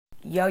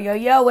Yo, yo,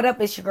 yo, what up?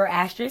 It's your girl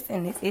Astrus,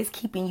 and this is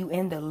Keeping You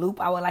in the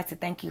Loop. I would like to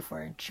thank you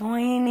for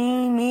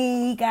joining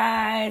me,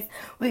 guys.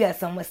 We got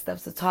so much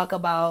stuff to talk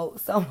about,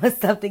 so much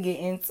stuff to get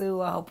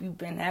into. I hope you've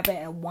been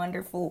having a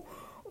wonderful,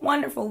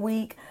 wonderful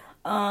week.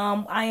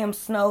 I am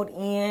snowed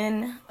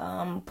in.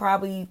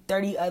 Probably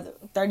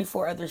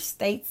 34 other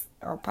states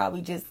are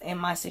probably just in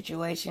my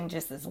situation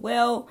just as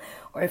well,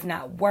 or if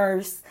not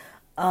worse.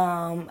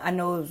 I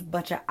know it was a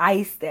bunch of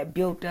ice that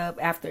built up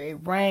after it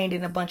rained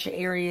in a bunch of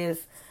areas.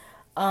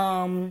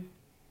 It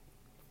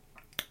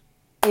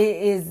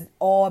is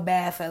all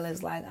bad,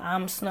 fellas. Like,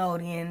 I'm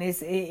snowed in.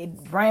 It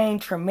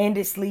rained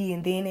tremendously,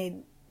 and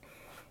then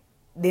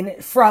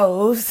it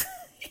froze,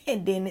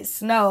 and then it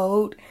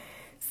snowed.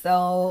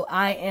 So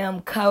I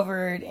am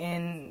covered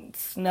in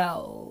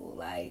snow.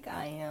 Like,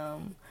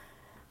 I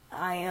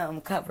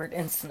am covered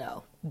in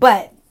snow.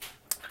 But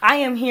I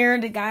am here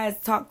to, guys,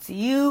 talk to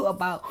you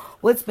about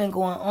what's been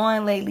going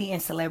on lately in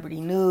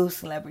celebrity news,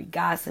 celebrity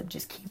gossip,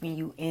 just keeping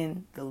you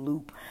in the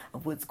loop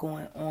of what's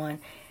going on.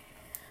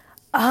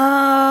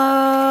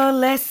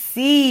 Let's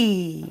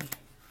see.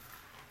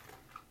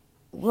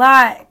 A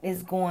lot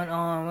is going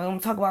on. We're going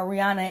to talk about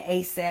Rihanna,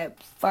 ASAP,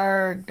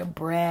 Ferg, Da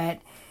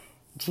Brat,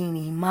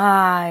 Jeannie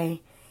Mai,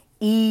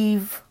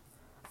 Eve.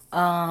 They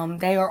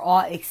are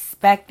all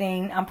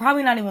expecting. I'm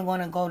probably not even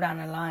going to go down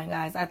the line,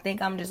 guys. I think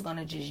I'm just going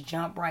to just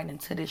jump right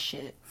into this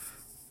shit.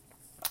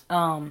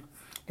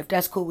 If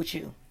that's cool with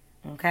you.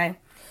 Okay?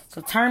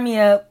 So turn me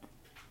up.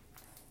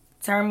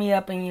 Turn me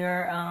up in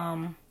your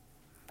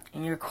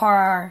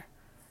car,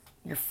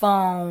 your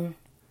phone,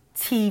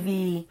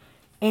 TV,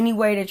 any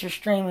way that you're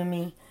streaming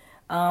me.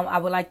 I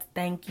would like to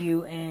thank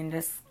you and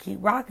just keep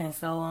rocking.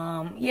 So,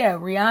 yeah,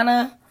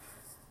 Rihanna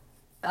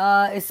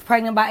is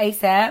pregnant by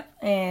ASAP,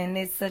 and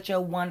it's such a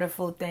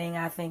wonderful thing.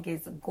 I think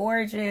it's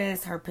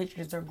gorgeous. Her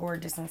pictures are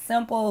gorgeous and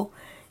simple.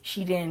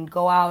 She didn't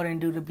go out and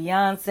do the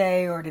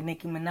Beyonce or the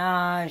Nicki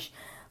Minaj,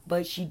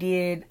 but she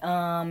did.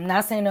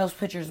 Not saying those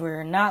pictures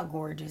were not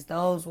gorgeous.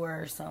 Those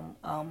were some,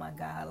 oh my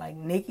God, like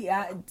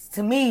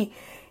to me,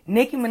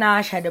 Nicki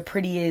Minaj had the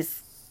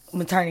prettiest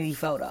maternity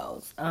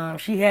photos.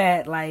 She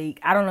had, like,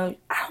 I don't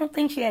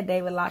think she had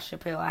David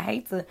LaChapelle. I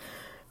hate to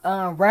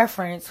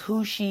reference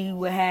who she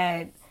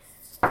had,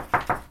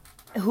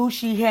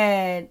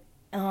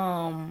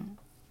 oh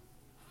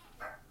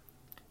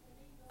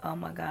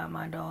my God,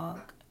 my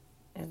dog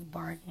is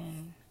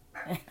barking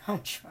and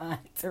I'm trying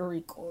to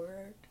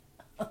record.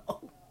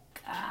 Oh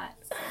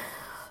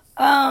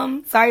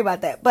God. Sorry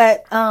about that.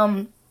 But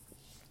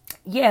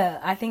yeah,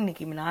 I think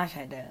Nicki Minaj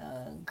had the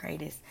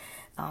greatest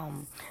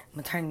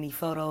maternity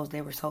photos.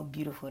 They were so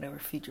beautiful. They were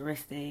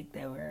futuristic.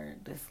 They were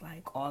just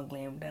like all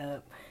glammed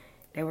up.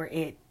 They were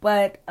it.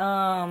 But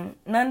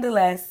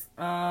nonetheless,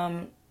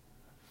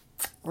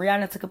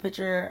 Rihanna took a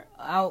picture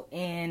out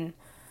in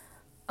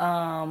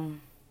where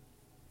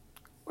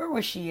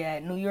was she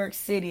at? New York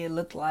City, it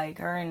looked like,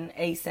 her and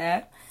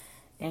ASAP.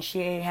 And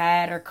she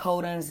had her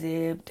coat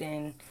unzipped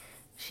and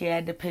she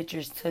had the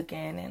pictures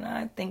taken, and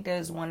I think that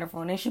is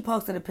wonderful. And then she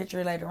posted a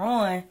picture later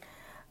on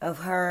of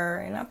her,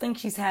 and I think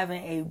she's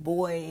having a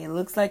boy. It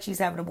looks like she's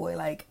having a boy.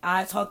 Like,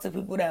 I talk to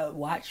people that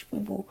watch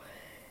people.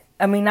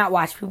 I mean, not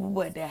watch people,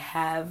 but that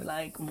have,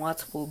 like,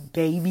 multiple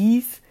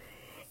babies.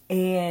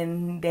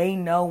 And they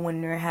know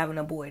when they're having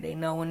a boy. They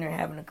know when they're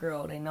having a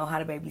girl. They know how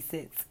the baby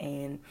sits.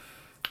 And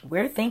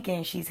we're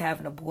thinking she's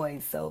having a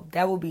boy. So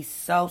that would be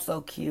so,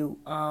 so cute.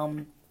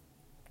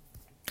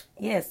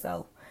 Yeah,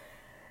 so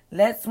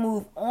let's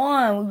move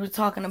on. We were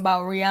talking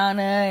about Rihanna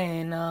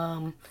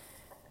and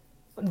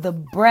Da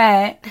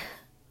Brat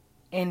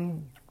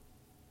and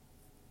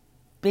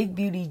Big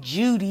Beauty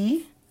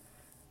Judy.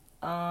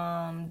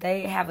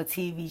 They have a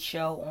TV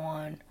show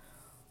on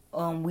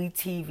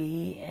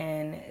WeTV,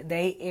 and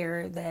they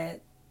air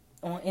that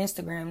on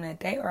Instagram that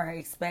they are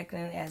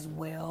expecting as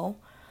well.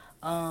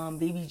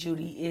 BB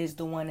Judy is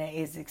the one that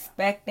is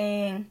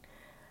expecting.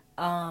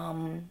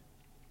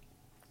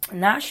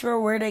 Not sure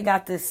where they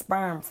got this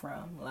sperm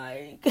from.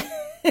 Like,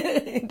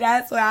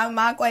 that's what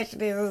my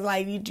question is.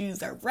 Like, did you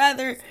use her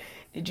brother?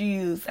 Did you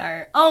use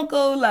her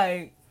uncle?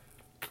 Like,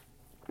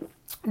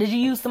 did you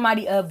use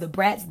somebody of the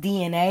Brat's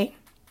DNA?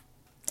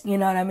 You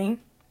know what I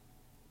mean?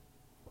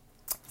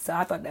 So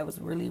I thought that was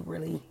really,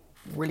 really,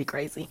 really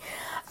crazy.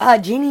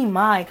 Jeannie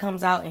Mai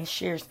comes out and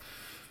shares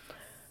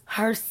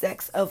her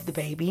sex of the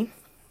baby.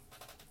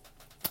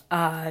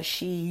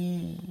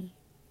 She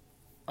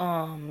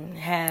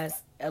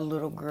has a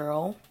little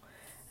girl.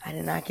 I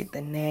did not get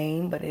the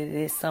name, but it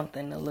is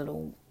something a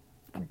little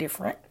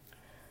different.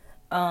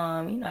 You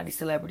know how these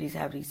celebrities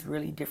have these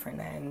really different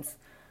names,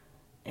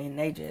 and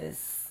they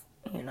just,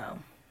 you know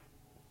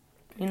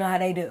how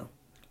they do.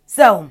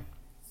 So,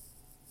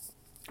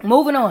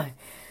 moving on.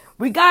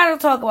 We gotta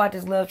talk about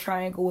this love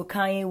triangle with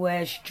Kanye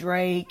West,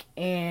 Drake,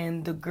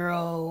 and the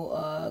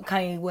girl,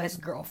 Kanye West's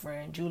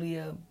girlfriend,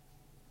 Julia.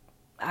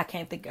 I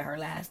can't think of her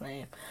last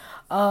name.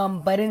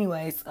 But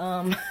anyways,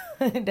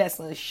 that's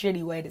a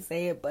shitty way to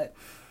say it, but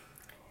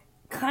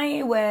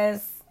Kanye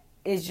West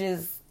is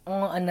just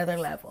on another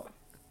level.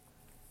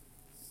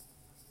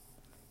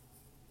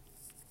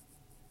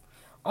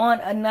 on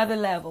another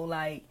level.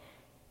 Like,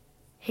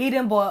 he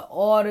done bought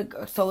all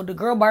the, so the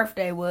girl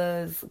birthday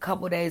was a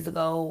couple days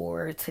ago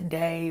or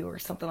today or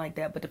something like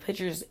that, but the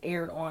pictures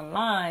aired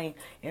online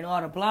in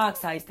all the blog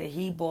sites that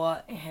he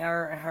bought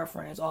her and her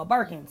friends all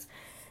Birkins.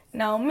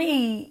 Now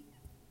me,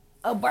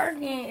 a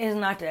Birkin is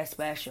not that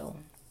special.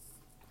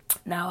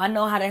 Now I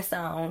know how that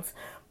sounds,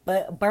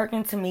 but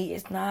Birkin to me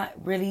is not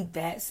really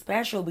that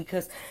special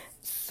because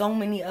so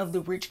many of the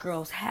rich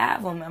girls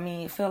have them. I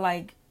mean, it feel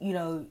like, you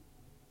know,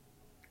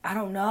 I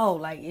don't know,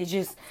 like,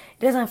 it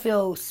doesn't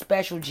feel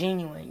special,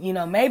 genuine. You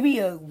know, maybe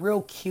a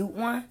real cute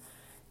one,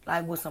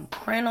 like with some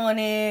print on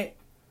it.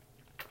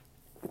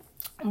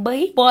 But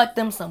he bought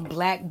them some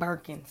black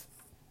Birkins.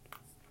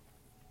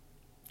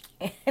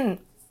 And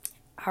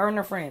her and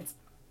her friends.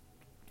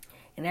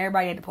 And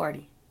everybody at the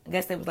party. I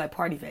guess they was like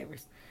party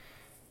favors.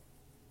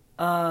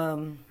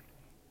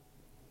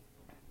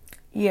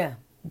 Yeah.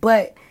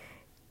 But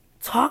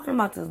talking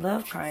about this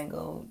love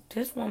triangle,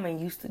 this woman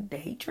used to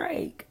date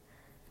Drake.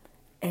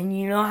 And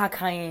you know how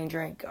Kanye and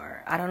Drake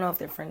are. I don't know if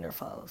they're friends or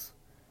foes.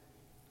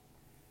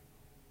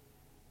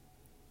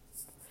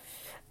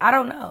 I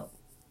don't know.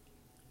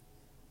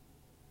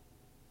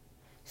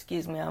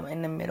 Excuse me, I'm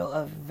in the middle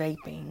of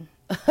vaping.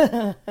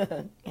 I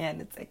had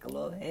to take a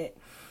little hit.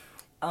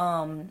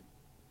 I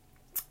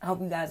hope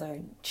you guys are,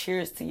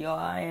 cheers to y'all.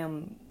 I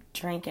am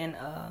drinking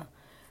a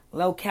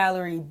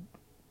low-calorie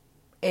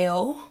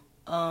ale,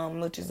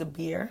 which is a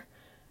beer.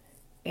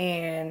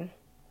 And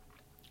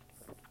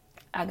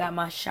I got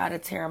my shot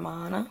of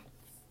Teremana.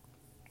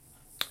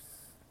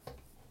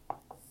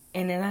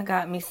 And then I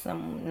got me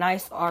some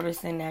nice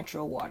Artisan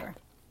natural water.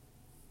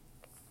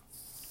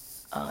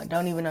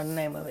 Don't even know the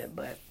name of it,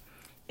 but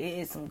it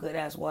is some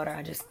good-ass water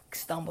I just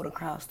stumbled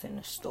across in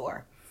the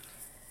store.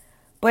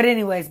 But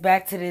anyways,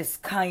 back to this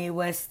Kanye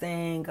West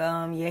thing.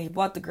 Yeah, he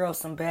bought the girl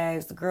some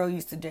bags. The girl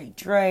used to date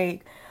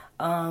Drake.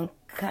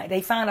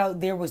 They found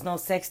out there was no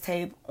sex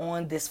tape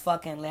on this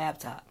fucking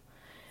laptop.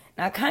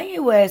 Now,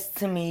 Kanye West,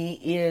 to me,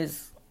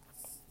 is...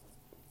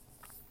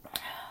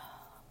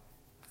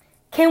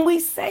 Can we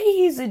say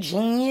he's a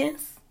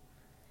genius?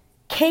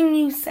 Can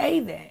you say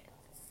that?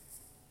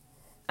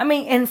 I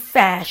mean, in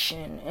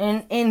fashion,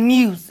 in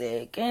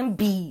music, and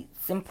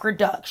beats, and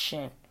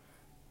production.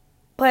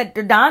 But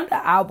the Donda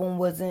album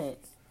wasn't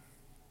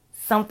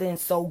something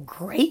so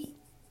great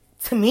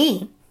to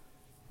me.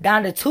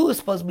 Donda 2 is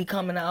supposed to be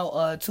coming out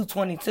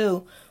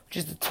 2/22, which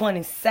is the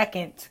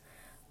 22nd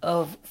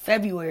of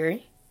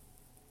February.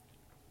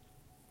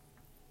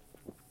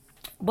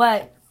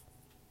 But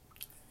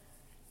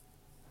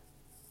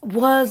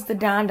was the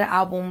Donda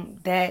album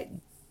that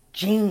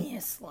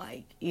genius?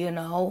 Like, you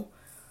know,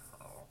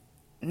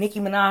 Nicki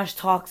Minaj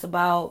talks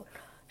about,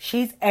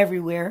 she's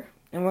everywhere,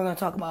 and we're going to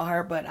talk about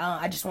her, but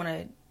I just want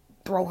to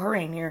throw her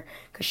in here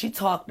because she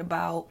talked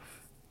about,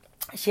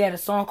 she had a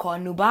song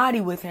called New Body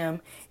with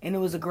him, and it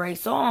was a great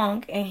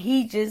song, and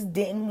he just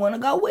didn't want to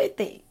go with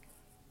it.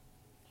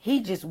 He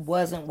just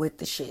wasn't with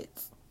the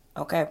shits,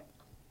 okay?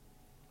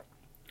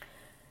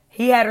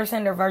 He had her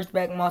send her verse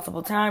back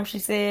multiple times, she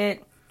said,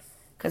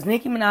 because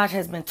Nicki Minaj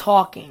has been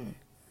talking,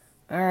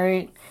 all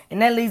right?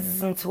 And that leads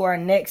us into our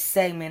next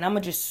segment. I'm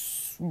going to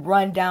just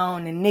run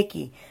down to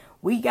Nicki.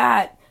 We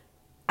got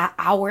an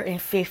hour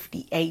and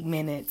 58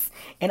 minutes,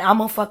 and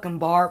I'm a fucking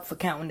barb for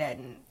counting that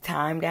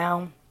time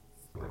down.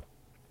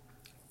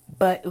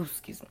 But, ooh,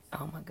 excuse me.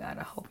 Oh, my God.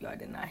 I hope y'all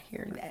did not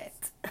hear that.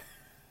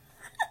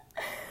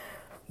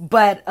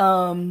 But,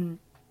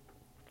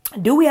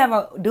 do we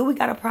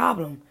got a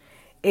problem?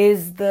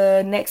 Is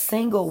the next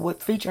single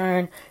with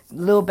featuring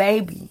Lil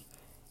Baby.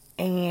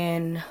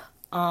 And,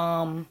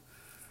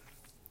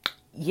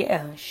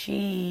 yeah,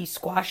 she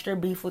squashed her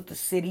beef with the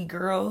City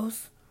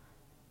Girls.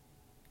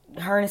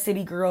 Her and the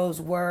City Girls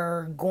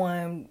weren't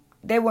going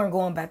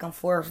back and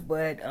forth,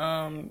 but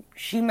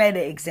she made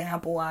an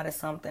example out of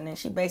something, and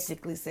she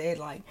basically said,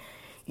 like,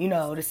 you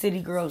know, the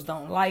City Girls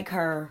don't like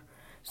her,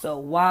 so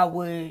why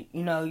would,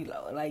 you know,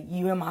 like,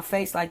 you in my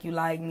face like you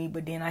like me,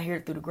 but then I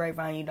hear through the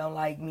grapevine you don't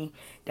like me.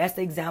 That's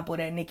the example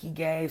that Nicki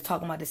gave,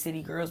 talking about the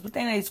City Girls, but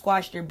then they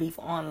squashed their beef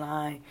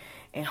online,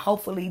 and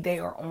hopefully they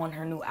are on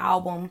her new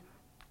album.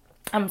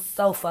 I'm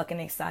so fucking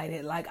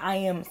excited. Like, I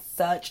am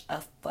such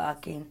a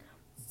fucking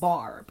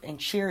barb, and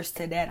cheers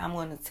to that. I'm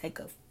going to take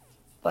a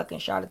fucking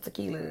shot of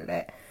tequila to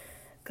that,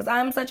 because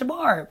I'm such a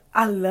barb.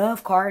 I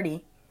love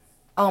Cardi.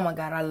 Oh my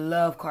God, I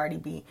love Cardi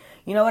B.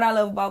 You know what I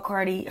love about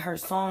Cardi? Her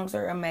songs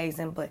are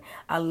amazing, but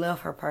I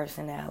love her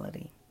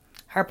personality.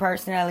 Her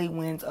personality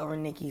wins over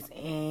Nicki's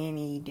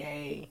any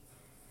day.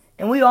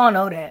 And we all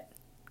know that.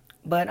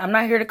 But I'm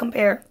not here to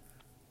compare.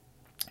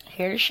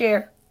 Here to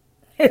share.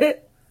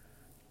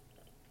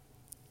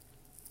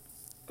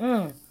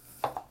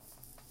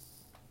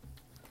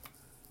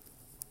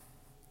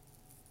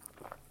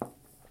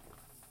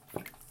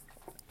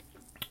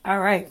 All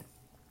right.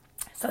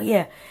 So,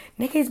 yeah,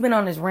 Nicki's been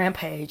on this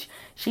rampage.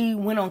 She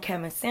went on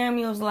Kevin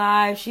Samuels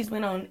Live. She's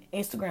been on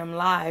Instagram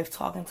Live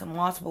talking to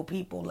multiple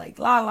people like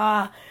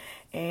Lala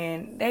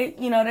And they,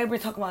 they were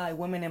talking about like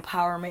women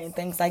empowerment and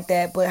things like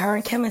that. But her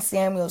and Kevin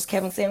Samuels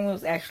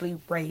actually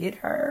rated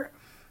her,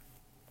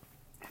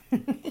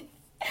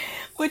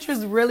 which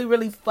was really,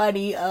 really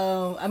funny.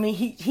 I mean,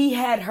 he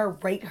had her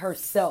rate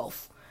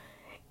herself.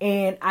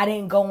 And I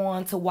didn't go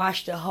on to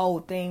watch the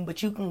whole thing,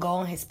 but you can go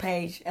on his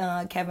page,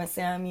 Kevin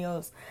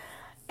Samuels,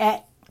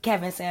 at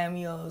Kevin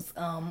Samuels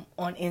on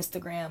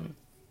Instagram.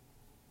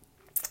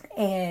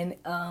 And,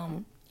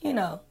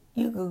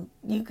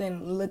 you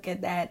can look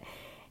at that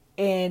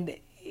and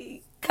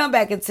come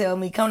back and tell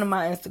me. Come to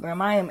my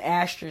Instagram. I am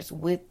Asterisk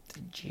with the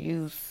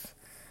Juice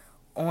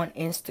on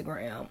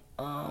Instagram.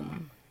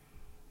 And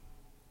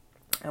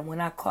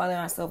when I call it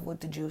myself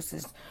with the Juice,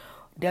 it's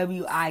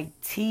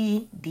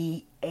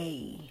WITDA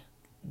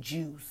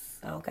Juice.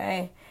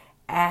 Okay,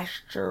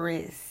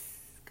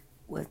 Asterisk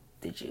with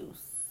the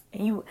Juice.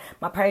 And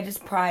my page is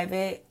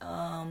private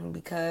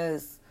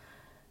because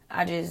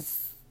I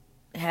just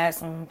had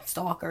some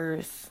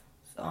stalkers.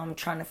 So I'm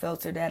trying to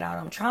filter that out.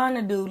 I'm trying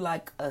to do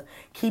like a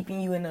keeping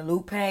you in the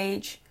loop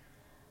page,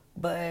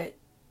 but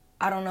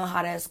I don't know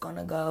how that's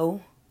gonna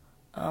go.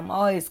 I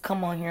always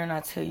come on here and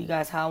I tell you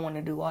guys how I want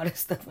to do all this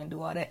stuff and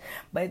do all that,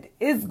 but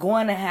it's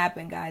going to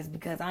happen, guys,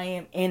 because I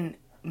am in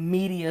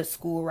media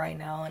school right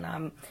now,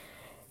 and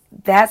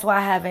that's why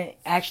I haven't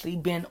actually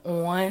been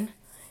on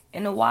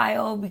in a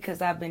while,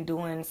 because I've been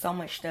doing so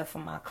much stuff for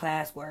my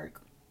classwork.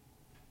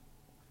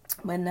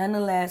 But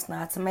nonetheless,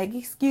 not to make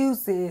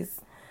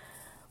excuses,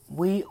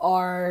 we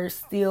are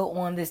still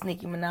on this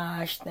Nicki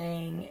Minaj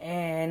thing,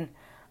 and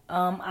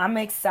I'm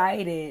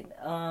excited.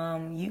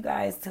 You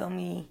guys tell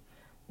me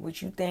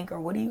what you think, or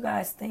what do you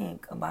guys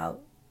think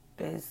about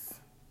this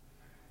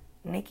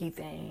Nicki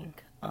thing?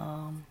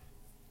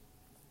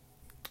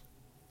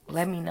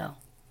 Let me know.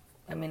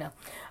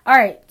 All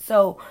right,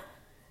 so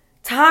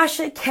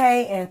Tasha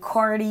K and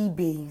Cardi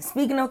B.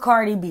 Speaking of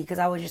Cardi B, because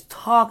I was just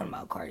talking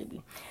about Cardi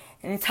B.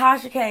 And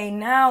Tasha K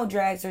now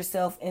drags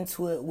herself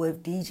into it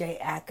with DJ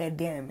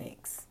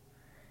Academics.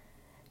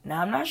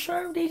 Now, I'm not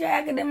sure if DJ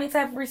Academics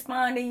have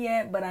responded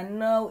yet, but I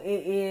know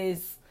it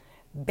is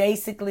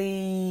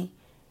basically,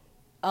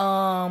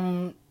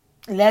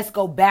 let's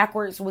go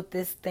backwards with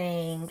this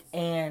thing.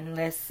 And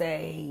let's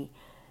say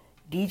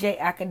DJ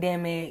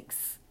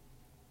Academics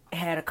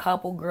had a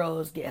couple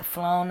girls get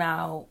flued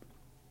out,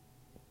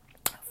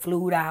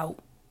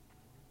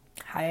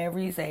 however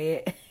you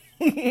say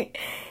it.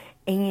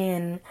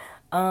 And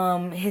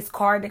his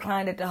car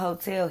declined at the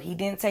hotel. He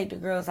didn't take the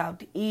girls out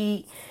to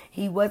eat.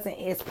 He wasn't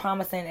as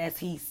promising as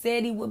he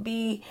said he would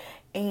be.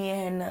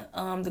 And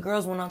the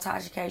girls went on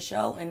Tasha K's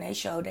show, and they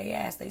showed their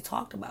ass. They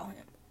talked about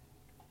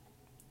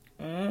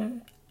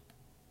him.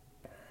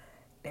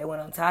 They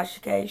went on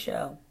Tasha K's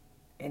show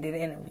and did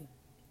an interview.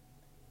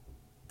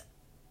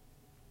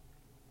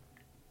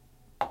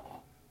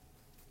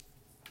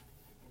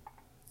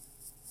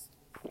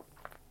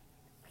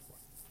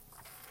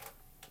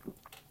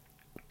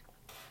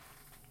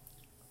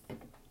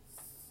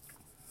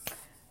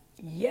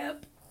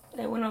 Yep,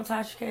 they went on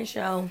Tasha K's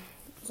show.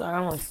 Sorry,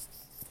 I'm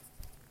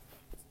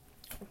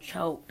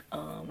choked.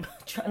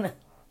 Trying to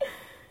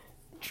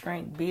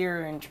drink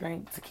beer and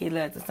drink tequila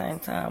at the same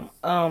time.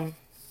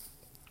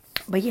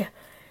 But yeah,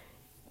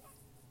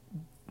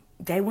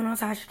 they went on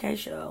Tasha K's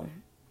show,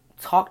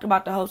 talked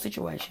about the whole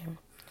situation.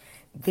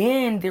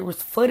 Then there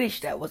was footage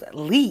that was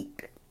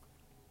leaked,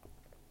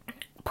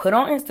 put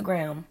on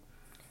Instagram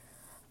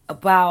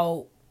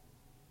about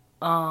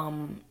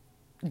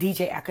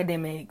DJ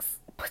Academics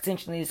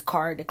potentially his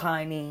car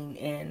declining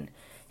and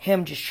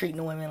him just treating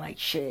the women like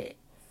shit.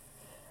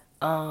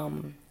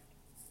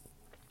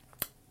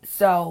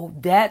 So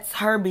that's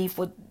her beef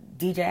with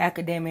DJ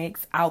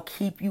Academics. I'll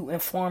keep you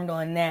informed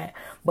on that.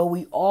 But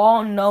we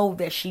all know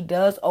that she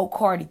does owe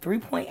Cardi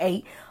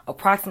 3.8,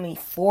 approximately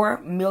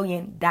 $4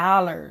 million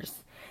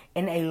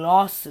in a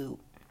lawsuit.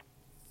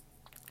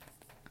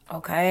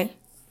 Okay?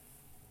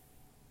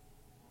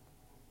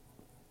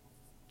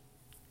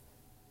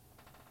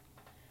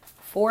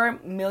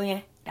 $4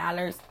 million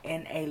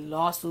in a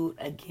lawsuit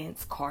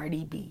against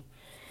Cardi B.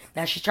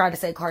 Now, she tried to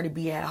say Cardi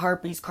B had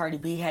herpes. Cardi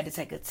B had to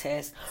take a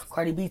test.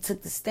 Cardi B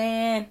took the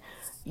stand.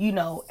 You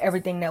know,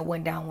 everything that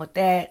went down with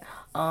that.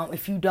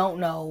 If you don't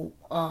know,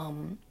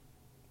 I'll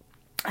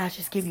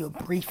just give you a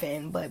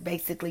briefing. But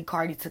basically,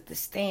 Cardi took the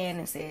stand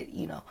and said,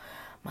 you know,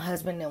 my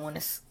husband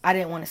I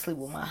didn't want to sleep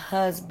with my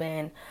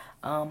husband.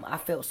 I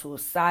felt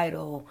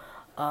suicidal.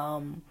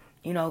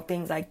 You know,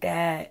 things like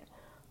that.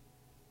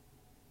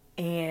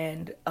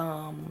 And,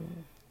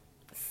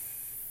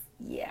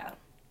 yeah.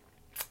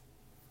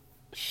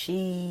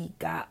 She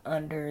got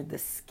under the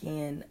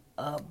skin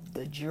of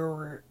the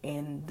juror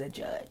and the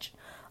judge.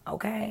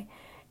 Okay?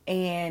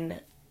 And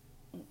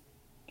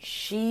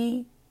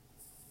she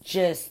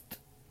just,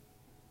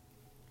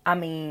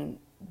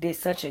 did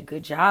such a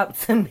good job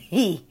to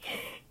me.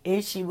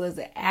 If she was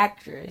an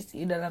actress,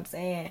 you know what I'm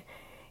saying?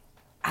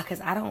 Because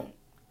I don't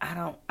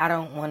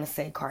want to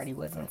say Cardi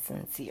wasn't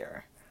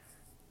sincere.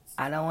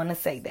 I don't want to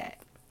say that.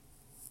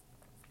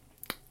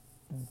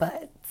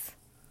 But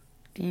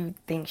Do you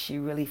think she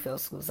really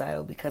feels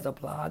suicidal because a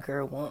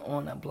blogger went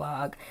on a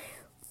blog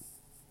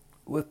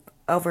with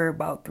over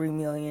about 3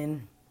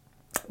 million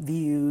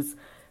views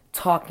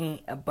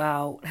talking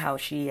about how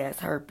she has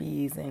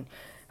herpes and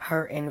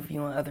her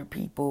interviewing other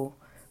people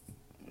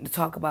to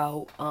talk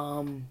about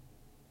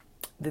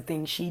the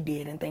things she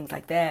did and things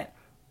like that?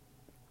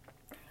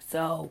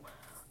 So,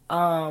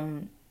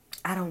 I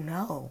don't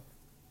know.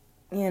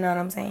 You know what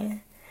I'm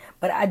saying?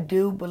 But I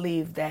do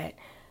believe that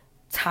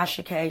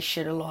Tasha K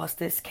should have lost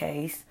this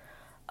case.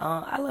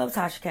 I love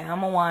Tasha K.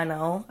 I'm a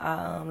wino.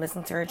 I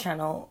listen to her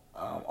channel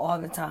all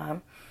the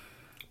time.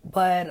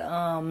 But,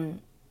 and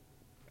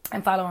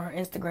follow her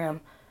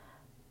Instagram.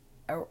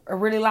 I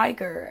really like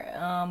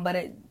her.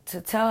 But to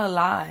tell a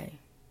lie,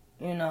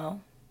 you know,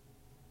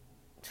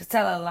 to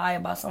tell a lie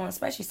about someone,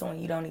 especially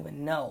someone you don't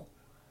even know.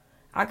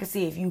 I can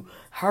see if you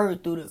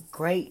heard through the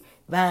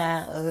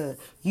grapevine,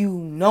 you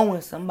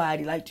knowing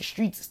somebody, like the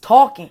streets is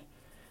talking,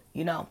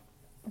 you know.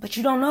 But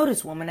you don't know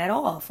this woman at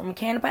all from a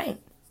can of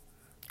paint.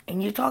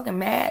 And you're talking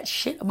mad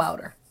shit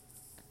about her.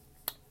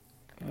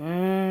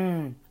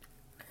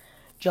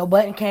 Joe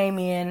Budden came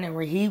in and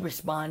he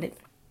responded.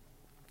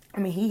 I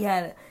mean,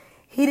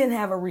 he didn't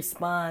have a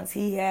response.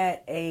 He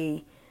had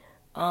a,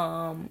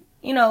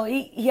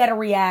 he had a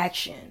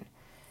reaction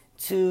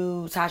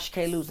to Tasha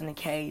K losing the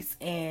case.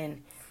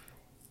 And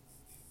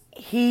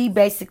he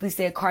basically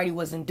said Cardi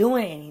wasn't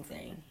doing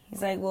anything.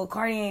 He's like, well,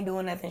 Cardi ain't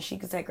doing nothing. She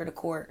could take her to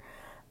court.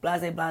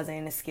 Blase, blase,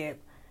 and a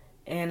skip.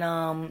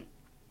 And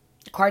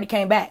Cardi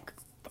came back.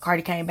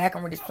 Cardi came back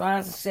and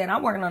responded and said,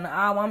 I'm working on the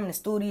album. I'm in the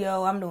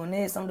studio. I'm doing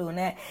this. I'm doing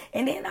that.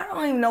 And then I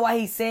don't even know why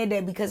he said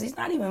that, because he's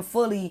not even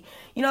fully,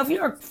 if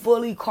you're a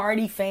fully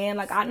Cardi fan,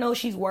 like, I know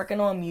she's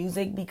working on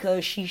music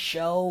because she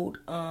showed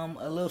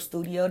a little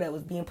studio that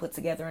was being put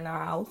together in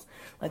our house.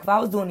 Like, if I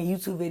was doing a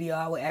YouTube video,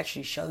 I would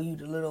actually show you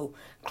the little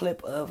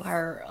clip of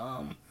her.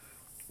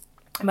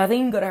 But I think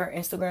you can go to her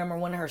Instagram or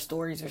one of her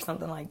stories or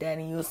something like that,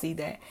 and you'll see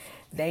that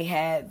they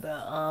had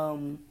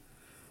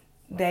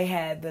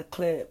the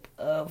clip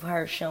of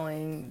her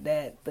showing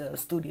that the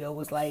studio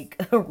was like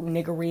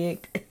nigga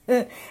rigged,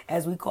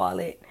 as we call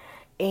it.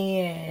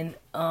 And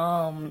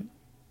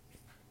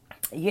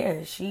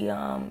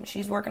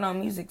she's working on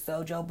music.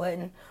 So Joe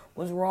Budden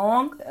was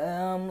wrong,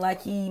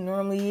 like he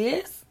normally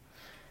is.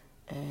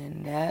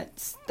 And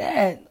that's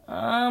that.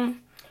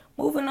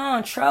 Moving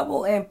on,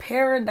 trouble in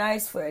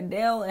paradise for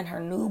Adele and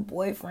her new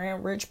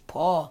boyfriend, Rich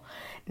Paul.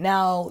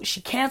 Now,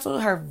 she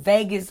canceled her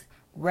Vegas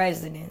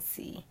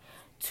residency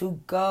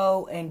to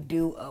go and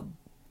do a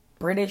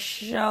British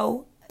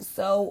show.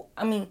 So,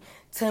 I mean,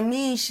 to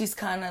me, she's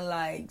kind of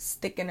like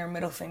sticking her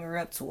middle finger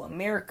up to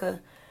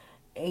America,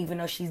 even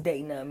though she's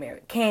dating an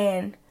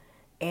American.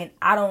 And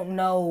I don't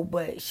know,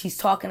 but she's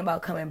talking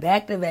about coming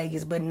back to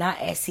Vegas, but not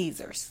at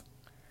Caesars.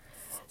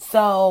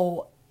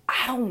 So,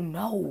 I don't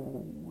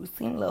know. It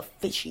seems a little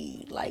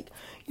fishy. Like,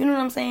 you know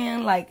what I'm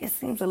saying? Like, it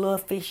seems a little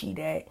fishy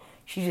that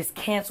she just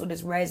canceled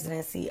this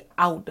residency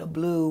out the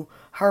blue.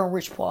 Her and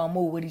Rich Paul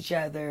moved with each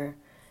other.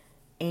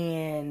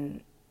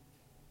 And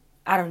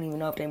I don't even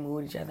know if they moved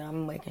with each other.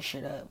 I'm making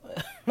shit up.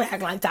 I'm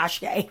acting like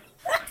Tasha K.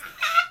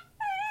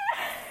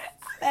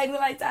 I'm acting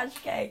like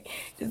Tasha K.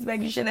 Just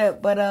making shit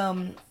up. But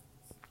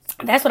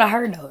that's what I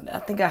heard, though. I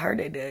think I heard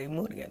that they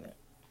moved together.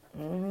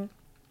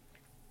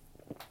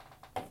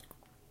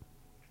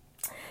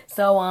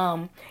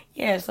 So,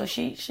 so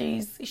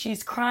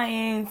she's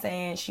crying,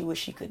 saying she wish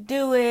she could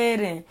do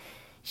it, and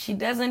she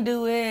doesn't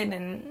do it,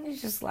 and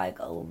it's just like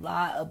a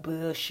lot of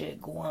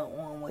bullshit going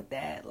on with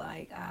that.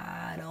 Like,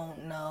 I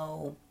don't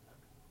know,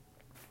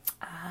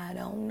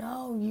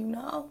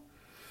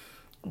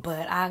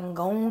 but I'm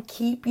gonna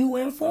keep you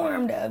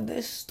informed of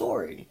this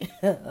story,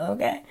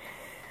 okay?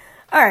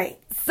 All right,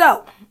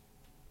 so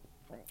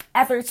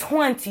after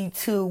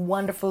 22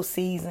 wonderful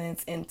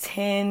seasons and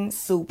 10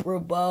 Super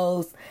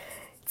Bowls,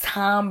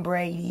 Tom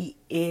Brady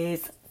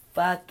is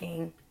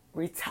fucking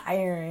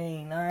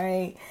retiring, all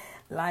right?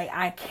 Like,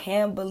 I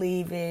can't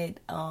believe it.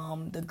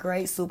 The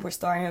great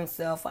superstar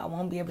himself, I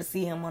won't be able to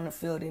see him on the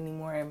field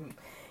anymore. And,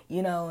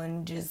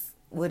 and just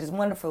with his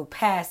wonderful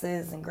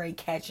passes and great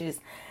catches,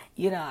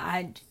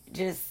 I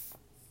just,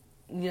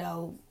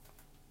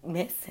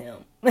 miss him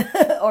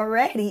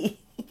already.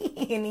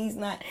 And he's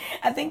not.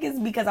 I think it's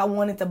because I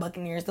wanted the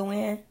Buccaneers to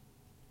win.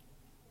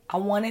 I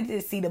wanted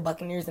to see the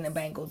Buccaneers and the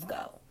Bengals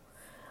go.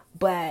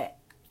 But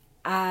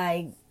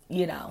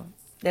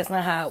that's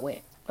not how it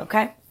went,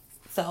 okay?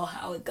 So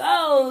how it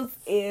goes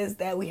is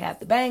that we have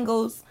the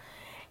Bengals,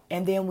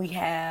 and then we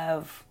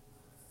have,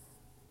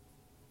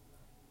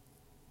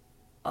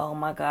 oh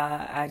my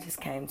God, I just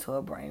came to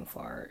a brain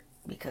fart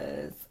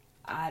because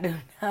I do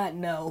not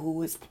know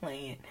who is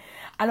playing.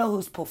 I know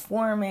who's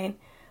performing,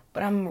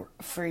 but I'm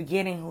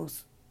forgetting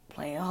who's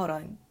playing. Hold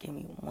on, give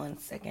me 1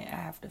 second. I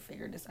have to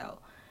figure this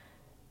out.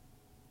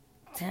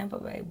 Tampa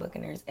Bay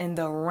Buccaneers and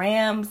the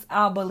Rams,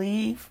 I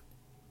believe.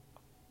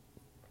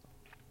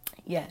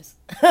 Yes.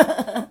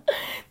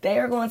 They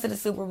are going to the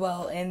Super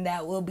Bowl, and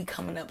that will be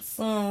coming up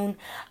soon.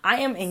 I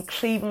am in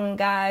Cleveland,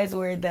 guys,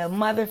 where the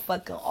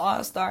motherfucking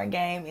All-Star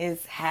game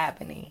is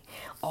happening.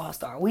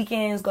 All-Star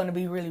weekend is going to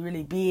be really,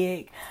 really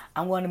big.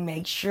 I'm going to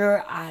make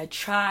sure I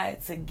try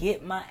to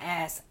get my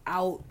ass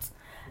out.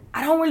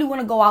 I don't really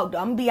want to go out, though.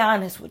 I'm going to be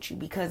honest with you,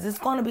 because it's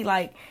going to be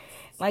like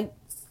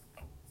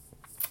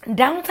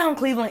downtown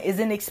Cleveland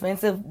isn't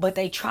expensive, but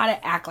they try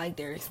to act like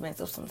they're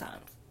expensive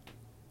sometimes.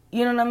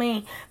 You know what I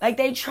mean? Like,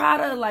 they try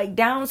to, like,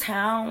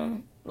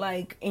 downtown,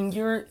 like, in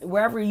your,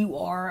 wherever you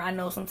are, I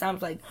know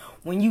sometimes, like,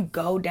 when you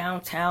go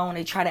downtown,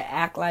 they try to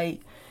act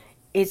like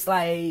it's,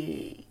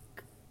 like,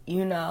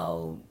 you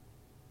know,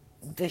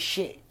 the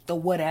shit, the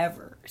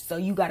whatever. So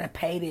you gotta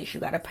pay this, you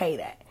gotta pay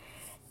that.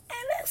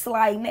 And it's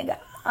like, nigga,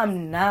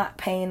 I'm not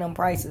paying them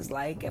prices.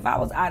 Like, if I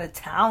was out of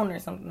town or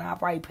something, I'd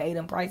probably pay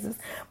them prices.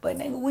 But,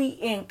 nigga, we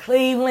in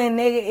Cleveland,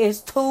 nigga. It's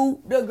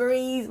 2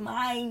 degrees,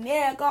 my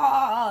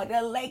nigga.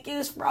 The lake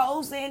is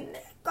frozen,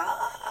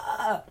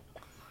 nigga.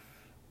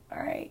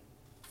 Alright.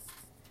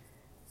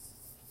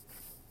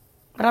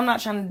 But I'm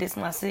not trying to diss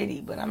my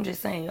city. But I'm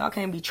just saying, y'all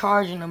can't be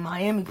charging the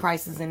Miami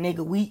prices and,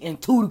 nigga, we in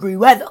 2-degree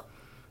weather.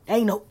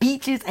 Ain't no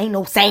beaches, ain't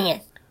no sand.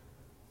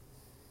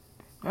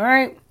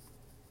 Alright?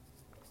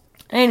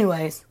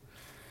 Anyways.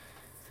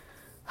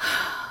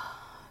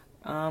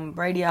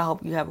 Brady, I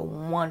hope you have a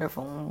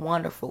wonderful,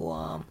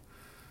 wonderful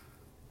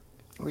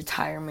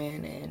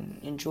retirement, and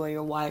enjoy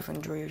your wife,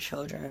 enjoy your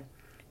children,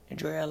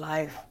 enjoy your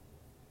life.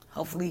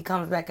 Hopefully he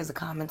comes back as a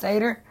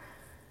commentator.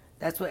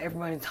 That's what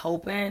everyone's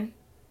hoping.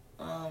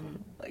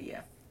 But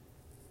yeah.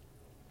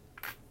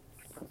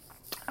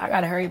 I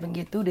gotta hurry up and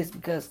get through this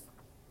because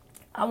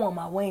I want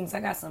my wings.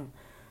 I got some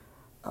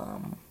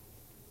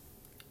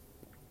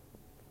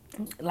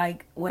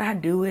like, what I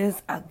do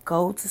is I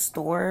go to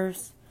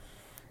stores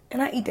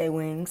and I eat their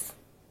wings.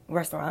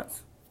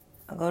 Restaurants.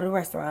 I go to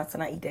restaurants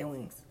and I eat their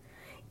wings.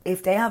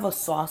 If they have a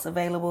sauce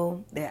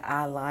available that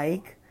I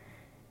like,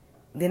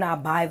 then I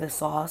buy the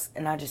sauce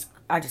and I just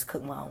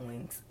cook my own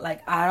wings.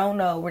 Like, I don't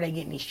know where they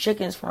getting these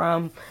chickens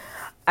from.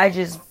 I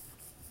just,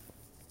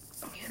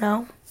 you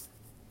know,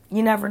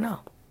 you never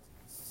know.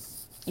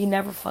 You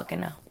never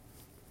fucking know.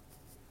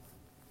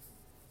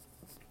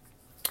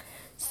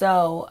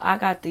 So I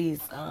got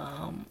these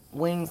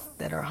wings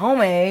that are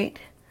homemade,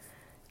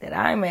 that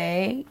I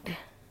made,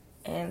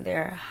 and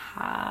they're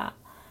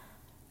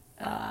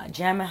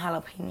jam and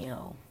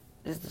jalapeno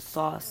is the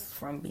sauce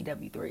from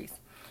BW3's,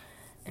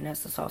 and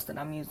that's the sauce that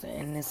I'm using,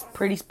 and it's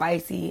pretty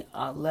spicy.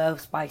 I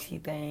love spicy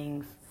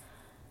things.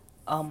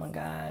 Oh my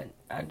god,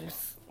 I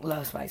just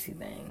love spicy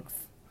things.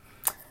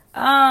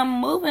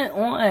 Moving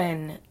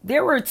on.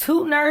 There were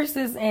 2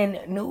 nurses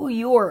in New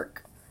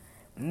York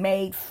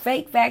made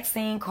fake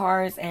vaccine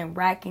cards and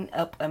racking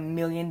up $1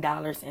 million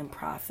in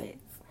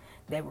profits.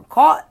 They were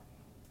caught.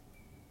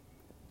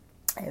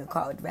 They were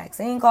caught with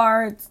vaccine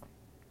cards.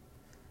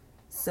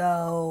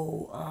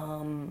 So,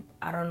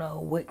 I don't know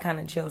what kind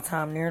of jail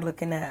time they're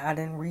looking at. I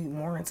didn't read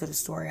more into the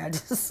story. I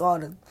just saw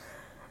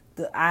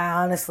I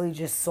honestly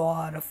just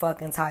saw the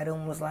fucking title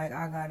and was like,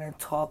 I gotta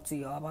talk to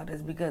y'all about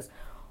this, because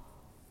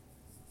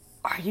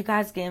are you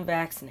guys getting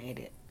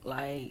vaccinated?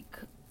 Like,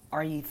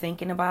 are you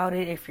thinking about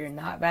it if you're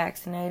not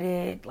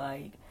vaccinated?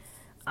 Like,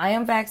 I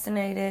am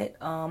vaccinated.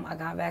 I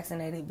got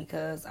vaccinated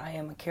because I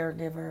am a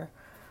caregiver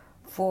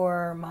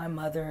for my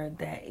mother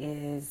that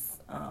is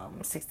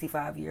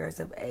 65 years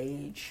of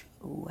age,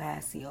 who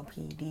has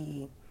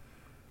COPD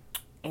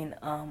and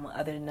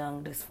other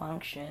lung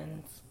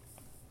dysfunctions.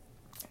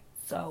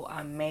 So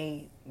I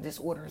made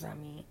disorders,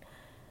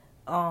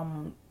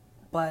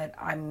 but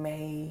I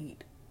made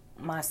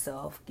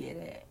myself get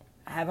it.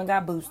 I haven't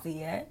got boosted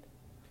yet,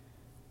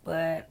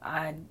 but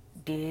I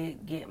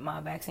did get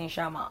my vaccine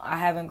shot. I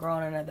haven't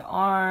grown another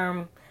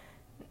arm.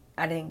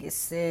 I didn't get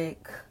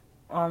sick.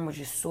 Arm was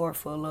just sore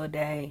for a little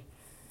day,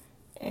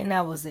 and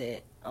that was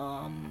it.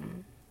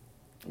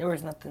 There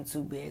was nothing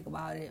too big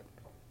about it.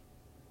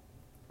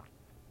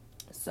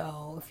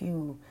 So if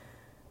you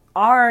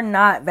are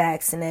not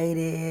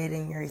vaccinated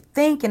and you're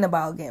thinking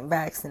about getting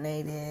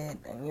vaccinated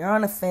and you're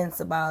on the fence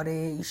about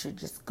it, you should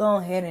just go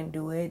ahead and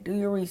do it. Do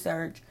your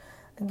research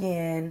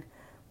again,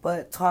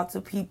 but talk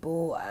to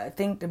people. I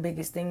think the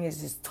biggest thing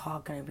is just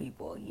talking to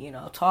people. You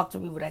know, talk to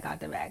people that got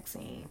the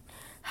vaccine.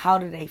 How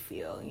do they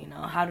feel? You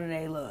know, how do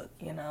they look?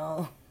 You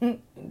know,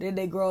 did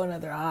they grow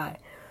another eye,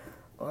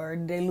 or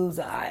did they lose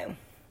an eye?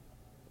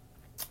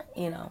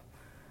 You know,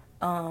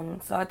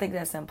 so I think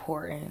that's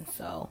important.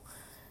 So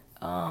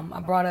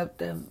I brought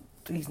up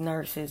these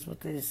nurses with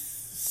this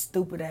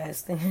stupid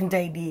ass thing that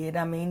they did.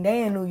 I mean,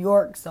 they in New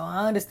York, so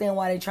I understand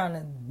why they trying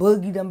to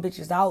boogie them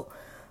bitches out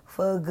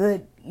for a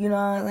good, you know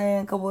what I'm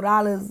saying, couple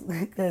dollars,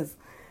 because,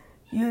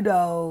 you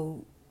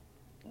know,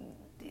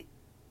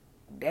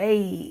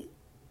 they,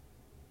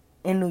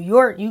 in New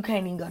York, you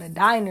can't even go to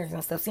diners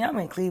and stuff. See, I'm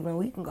in Cleveland.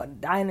 We can go to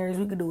diners.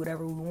 We can do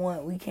whatever we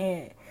want. We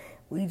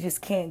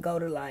just can't go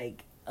to,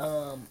 like,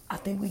 I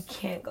think we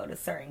can't go to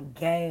certain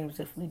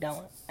games if we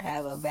don't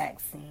have a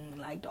vaccine.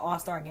 Like, the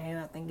All-Star game,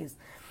 I think, is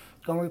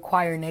going to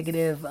require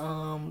negative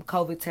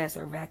COVID tests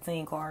or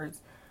vaccine cards.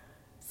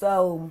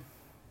 So,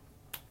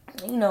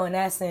 in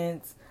that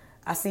sense,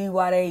 I see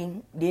why they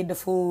did the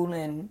fool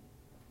and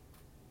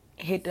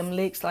hit them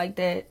licks like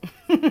that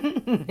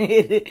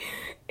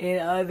in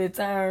other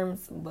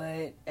terms.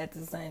 But at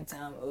the same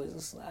time, it was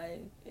just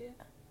like, yeah.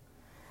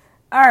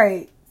 All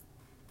right.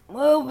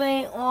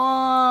 Moving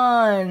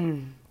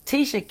on.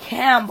 Tisha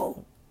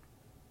Campbell.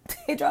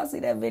 Did y'all see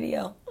that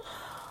video?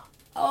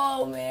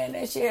 Oh man,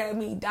 that shit had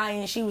me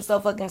dying. She was so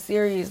fucking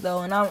serious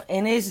though,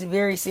 and it's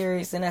very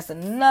serious, and that's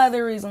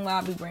another reason why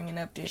I be bringing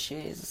up this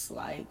shit. It's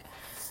like,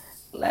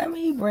 let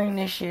me bring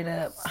this shit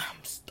up.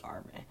 I'm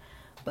starving,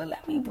 but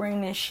let me bring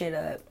this shit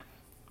up.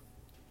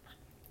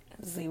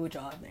 Let's see what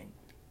y'all think.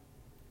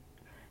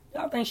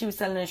 Y'all think she was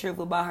telling the truth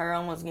about her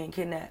almost getting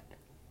kidnapped?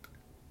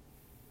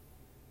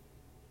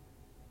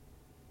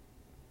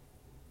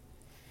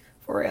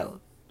 For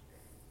real.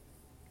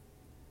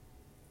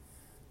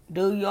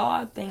 Do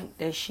y'all think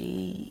that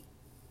she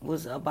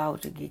was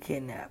about to get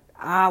kidnapped?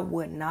 I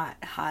would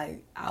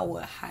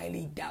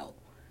highly doubt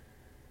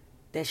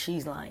that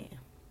she's lying.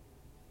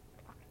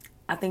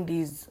 I think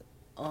these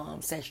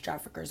sex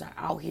traffickers are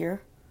out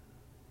here.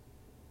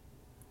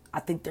 I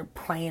think they're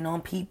preying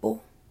on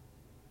people.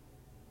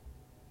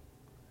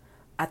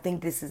 I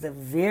think this is a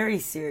very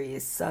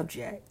serious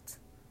subject.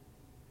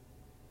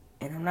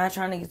 And I'm not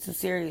trying to get too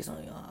serious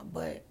on y'all,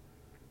 but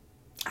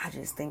I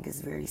just think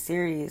it's very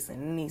serious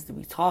and it needs to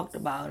be talked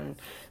about, and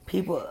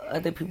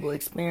other people's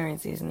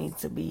experiences need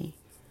to be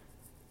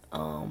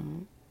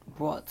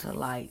brought to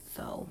light.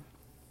 So,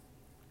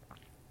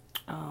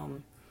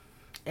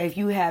 if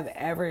you have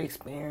ever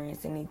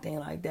experienced anything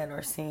like that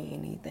or seen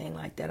anything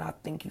like that, I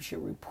think you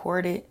should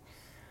report it.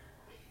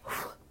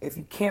 If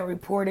you can't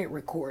report it,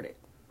 record it.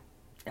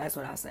 That's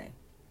what I say.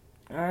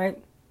 All right.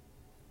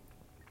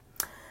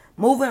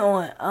 Moving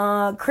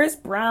on, Chris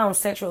Brown's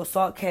sexual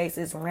assault case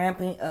is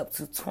ramping up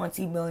to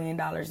 $20 million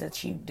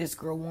that this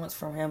girl wants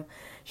from him.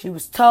 She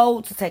was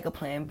told to take a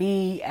plan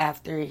B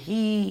after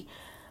he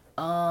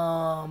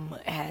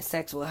had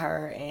sex with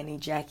her and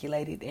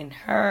ejaculated in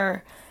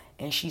her.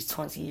 And she's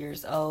 20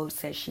 years old.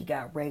 Says she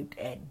got raped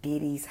at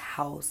Diddy's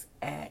house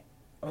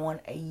on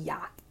a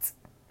yacht.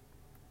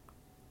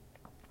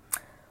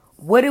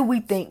 What do we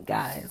think,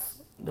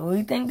 guys? Do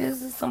we think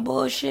this is some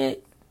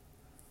bullshit?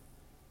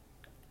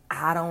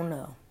 I don't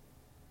know.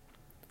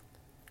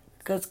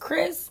 Because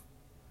Chris,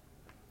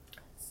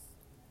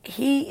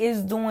 he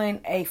is doing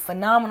a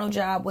phenomenal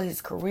job with his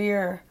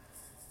career,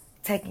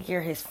 taking care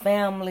of his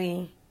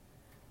family,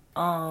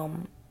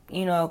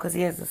 because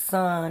he has a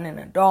son and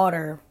a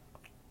daughter.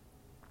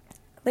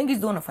 I think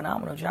he's doing a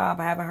phenomenal job.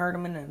 I haven't heard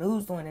him in the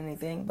news doing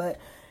anything, but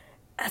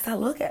as I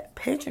look at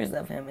pictures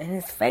of him, and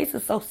his face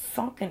is so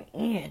sunken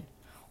in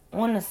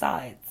on the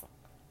sides,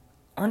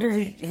 under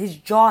his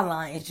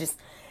jawline, it's just,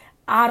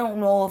 I don't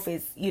know if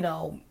it's,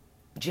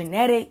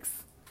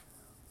 genetics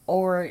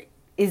or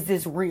is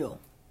this real?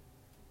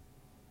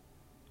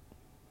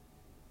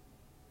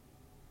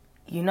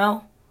 He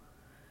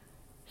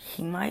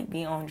might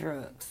be on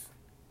drugs.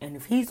 And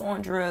if he's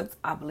on drugs,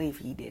 I believe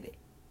he did it.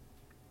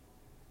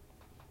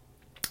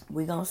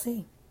 We gonna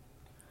see.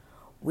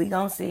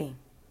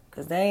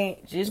 Because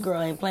this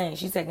girl ain't playing.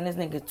 She's taking this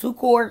nigga to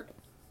court.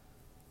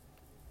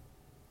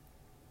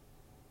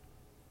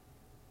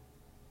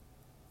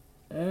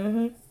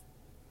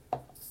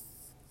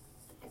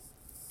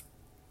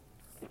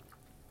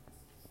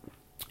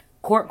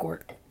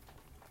 Court.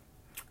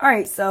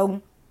 Alright,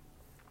 so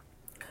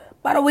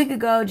about a week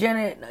ago,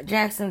 Janet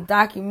Jackson's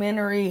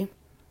documentary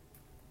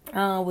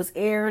was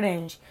aired,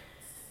 and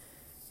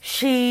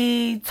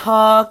she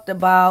talked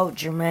about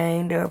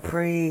Jermaine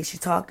Dupri. She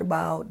talked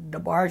about the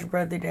Barge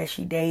brother that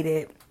she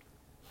dated,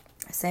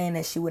 saying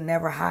that she would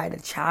never hide a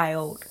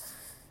child.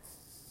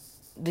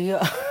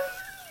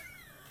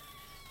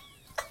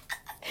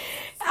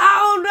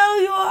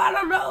 I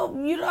don't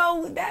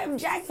know. That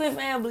Jackson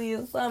family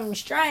is something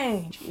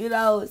strange.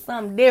 It's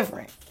something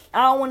different.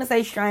 I don't want to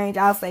say strange.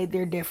 I'll say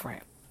they're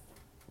different.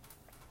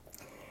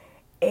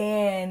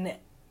 And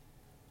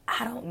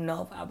I don't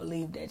know if I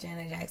believe that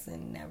Janet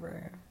Jackson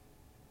never,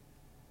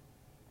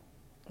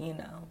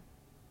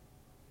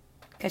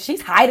 because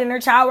she's hiding her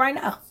child right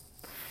now.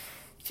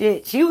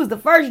 Shit, she was the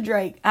first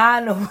Drake.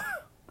 I know.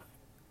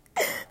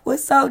 What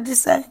Soulja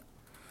say?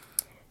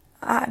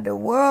 Hide the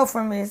world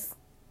from his.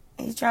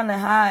 He's trying to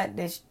hide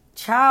this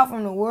child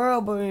from the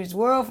world, but his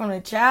world from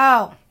the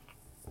child.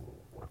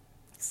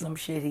 Some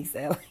shit he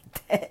said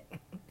like that.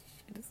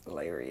 Shit is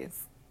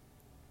hilarious.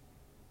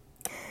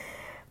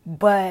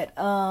 But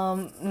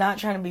not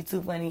trying to be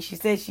too funny. She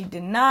said she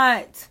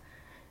denies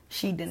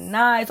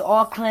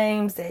all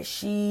claims that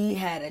she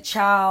had a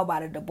child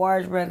by the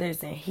DeBarge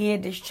brothers and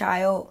hid this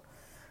child.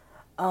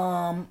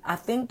 I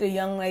think the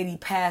young lady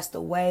passed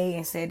away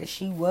and said that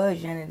she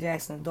was Janet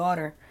Jackson's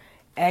daughter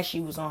as she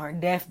was on her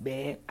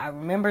deathbed. I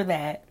remember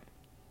that.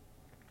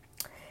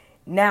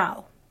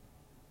 Now,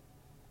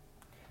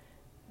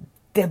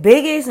 the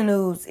biggest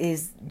news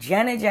is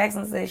Janet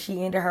Jackson says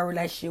she ended her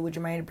relationship with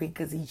Jermaine Dupri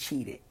because he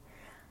cheated.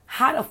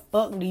 How the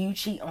fuck do you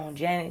cheat on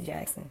Janet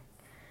Jackson?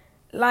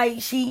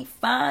 Like, she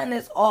fine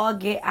as all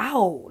get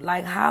out.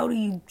 Like, how do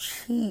you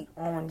cheat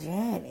on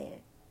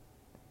Janet?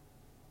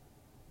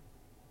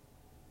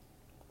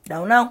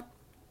 Don't know.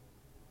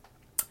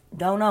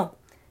 Don't know.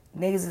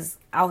 Niggas is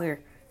out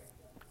here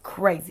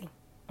crazy.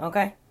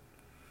 Okay?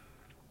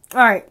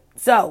 Alright,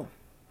 so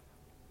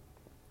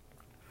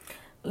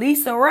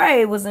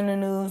LisaRaye was in the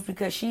news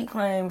because she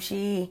claimed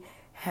she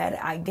had an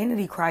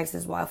identity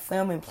crisis while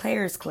filming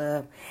Players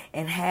Club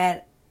and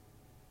had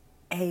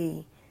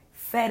a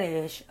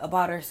fetish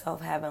about herself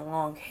having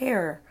long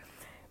hair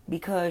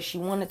because she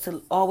wanted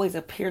to always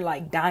appear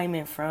like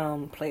Diamond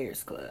from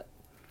Players Club.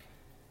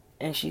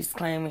 And she's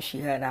claiming she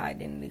had an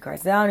identity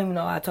crisis. I don't even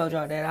know I told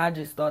y'all that. I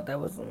just thought that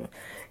was some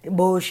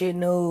bullshit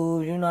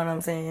news. You know what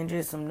I'm saying?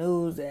 Just some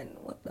news that,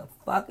 what the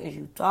fuck is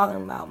you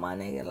talking about, my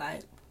nigga?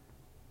 Like,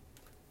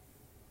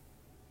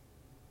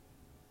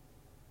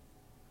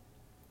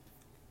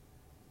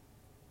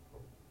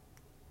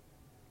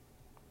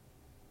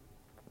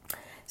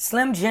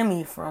 Slim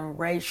Jimmy from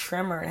Ray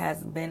Shrimmer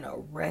has been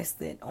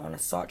arrested on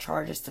assault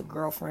charges to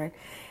girlfriend,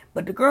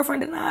 but the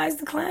girlfriend denies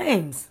the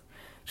claims.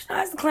 She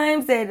denies the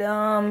claims that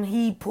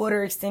he pulled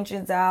her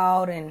extensions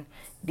out and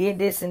did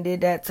this and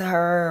did that to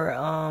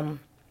her,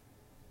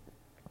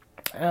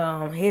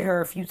 hit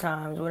her a few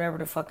times, whatever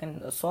the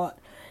fucking assault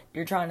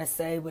they're trying to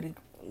say, but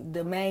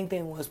the main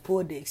thing was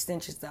pulled the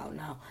extensions out.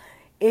 Now,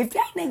 if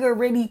that nigga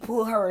really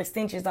pulled her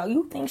extensions out,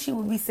 you think she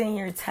would be sitting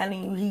here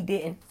telling you he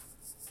didn't?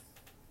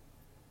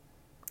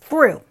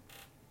 For real.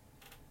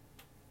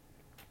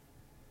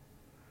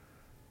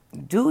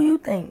 Do you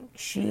think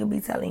she'll be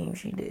telling you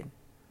she did?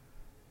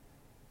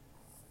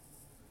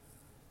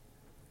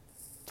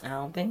 I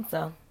don't think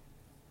so.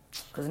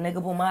 Because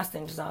nigga pull my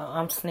extensions out,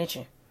 I'm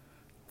snitching.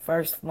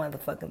 First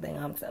motherfucking thing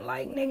I'm saying.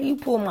 Like, nigga, you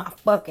pulled my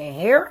fucking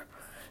hair?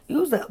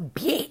 You's a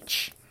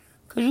bitch.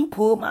 Because you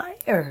pulled my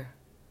hair.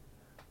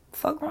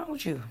 Fuck wrong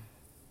with you?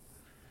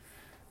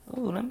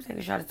 Ooh, let me take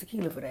a shot of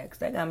tequila for that. Because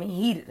that got me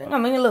heated. That got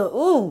me a little,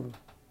 ooh.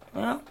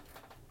 You know?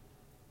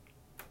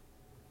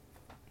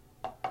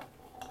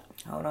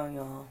 Hold on,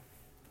 y'all.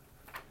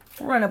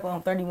 We'll run up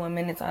on 31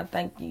 minutes. I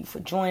thank you for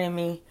joining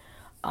me.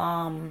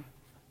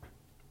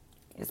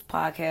 This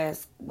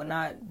podcast would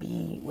not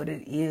be what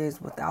it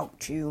is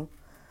without you.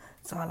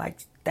 So I like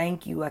to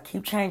thank you. I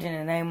keep changing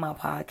the name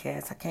of my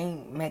podcast. I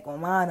can't make my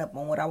mind up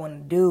on what I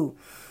want to do.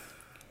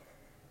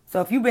 So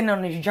if you've been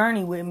on this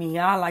journey with me,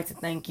 I'd like to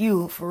thank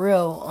you for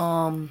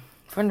real.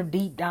 From the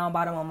deep down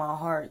bottom of my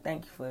heart,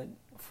 thank you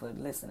for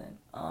listening.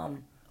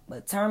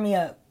 But turn me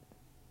up.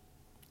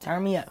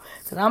 Turn me up.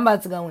 Because I'm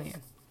about to go in.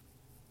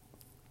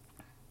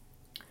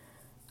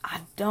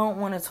 I don't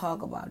want to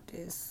talk about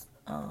this.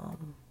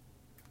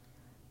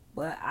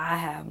 But I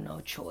have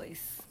no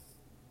choice.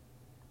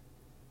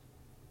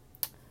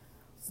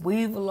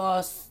 We've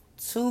lost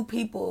 2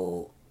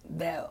 people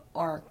that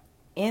are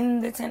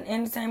in the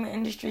entertainment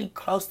industry,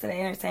 close to the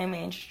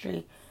entertainment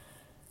industry,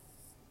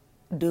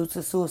 due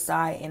to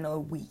suicide in a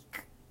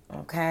week.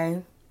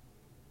 Okay?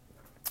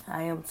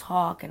 I am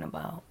talking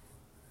about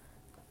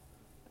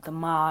the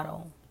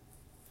model,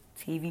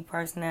 TV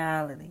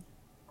personality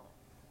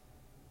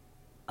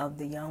of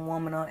the young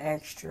woman on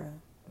Extra,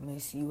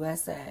 Miss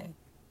USA,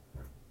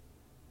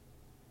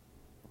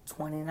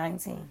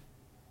 2019.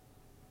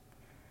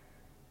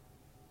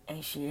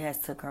 And she has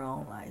took her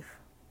own life.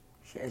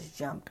 She has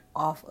jumped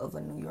off of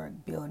a New York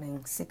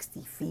building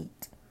 60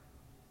 feet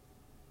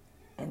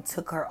and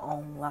took her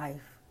own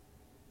life.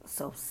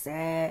 So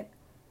sad.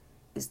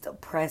 It's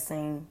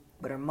depressing.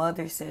 But her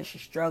mother says she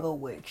struggled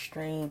with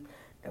extreme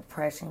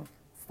depression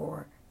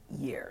for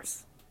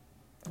years.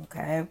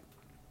 Okay?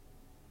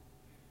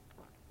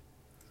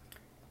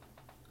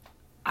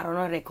 I don't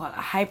know if they call it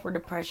a hyper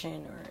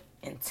depression or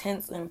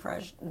intense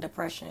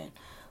depression.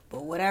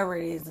 But whatever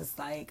it is, it's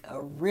like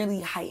a really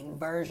heightened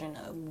version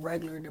of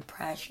regular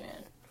depression.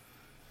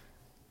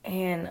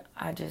 And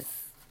I just,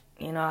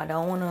 I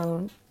don't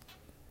want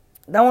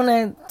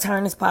to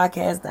turn this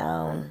podcast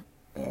down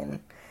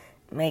and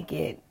make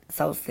it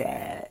so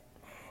sad.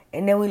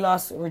 And then we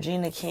lost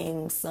Regina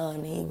King's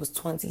son. He was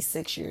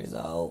 26 years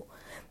old.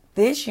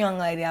 This young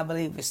lady, I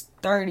believe, is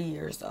 30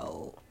 years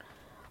old.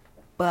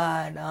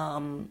 But,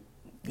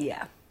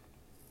 yeah.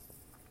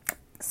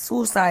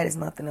 Suicide is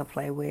nothing to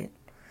play with.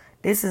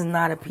 This is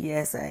not a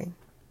PSA,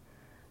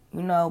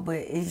 but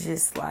it's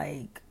just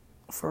like,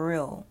 for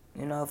real,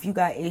 if you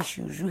got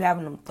issues, you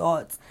having them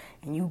thoughts,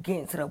 and you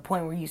getting to the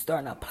point where you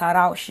starting to plot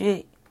out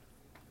shit,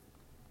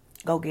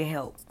 go get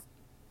help.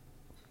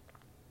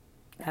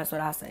 That's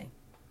what I say.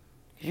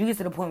 If you get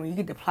to the point where you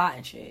get to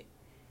plotting shit,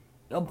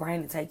 your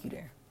brain will take you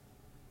there,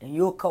 and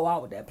you'll go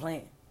out with that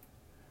plan.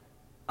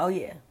 Oh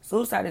yeah,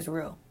 suicide is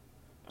real.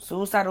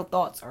 Suicidal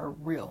thoughts are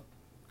real.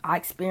 I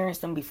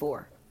experienced them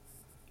before.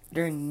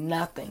 They're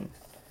nothing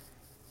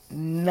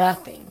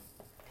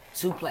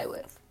to play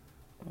with.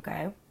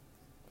 Okay?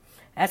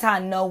 That's how I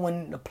know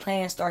when the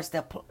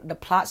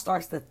plot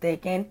starts to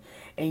thicken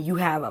and you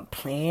have a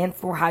plan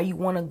for how you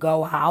want to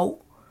go out.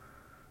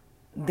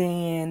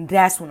 then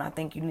that's when I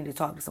think you need to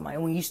talk to somebody.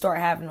 When you start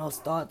having those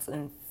thoughts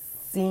and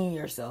seeing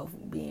yourself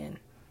being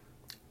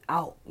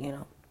out, you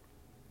know.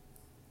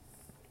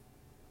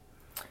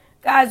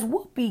 Guys,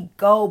 Whoopi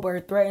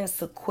Goldberg threatens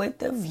to quit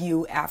The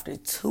View after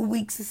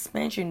 2-week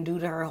suspension due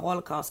to her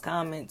Holocaust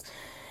comments.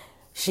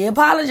 She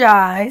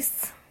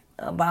apologized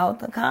about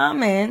the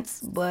comments,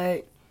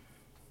 but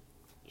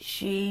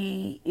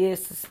she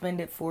is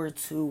suspended for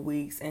 2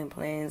 weeks and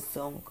plans,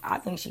 so I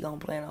think she gonna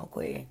plan on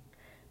quitting.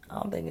 I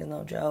don't think it's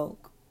no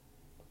joke.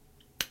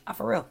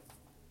 For real.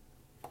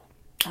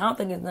 I don't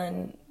think it's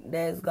nothing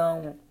that's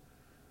gonna...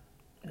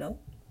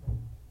 Nope.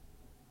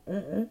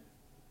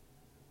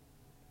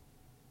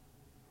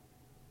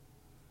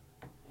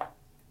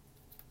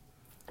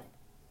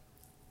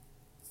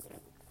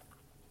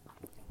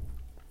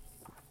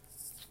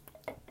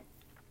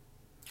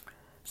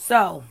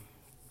 So,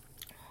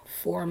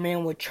 4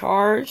 men were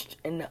charged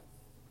in the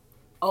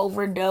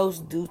overdose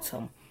due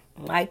to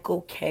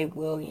Michael K.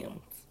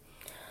 Williams.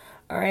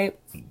 All right.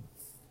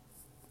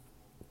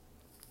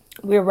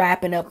 We're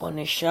wrapping up on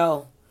this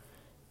show.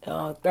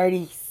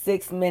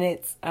 36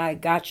 minutes. I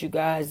got you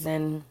guys,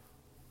 and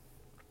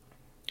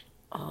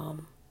I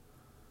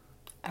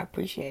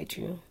appreciate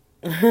you.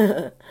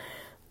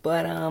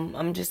 But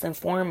I'm just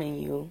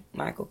informing you,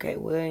 Michael K.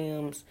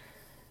 Williams,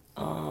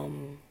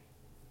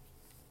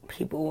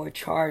 people were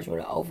charged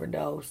with an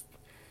overdose.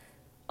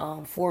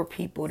 4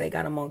 people, they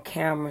got them on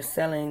camera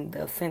selling the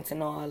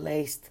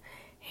fentanyl-laced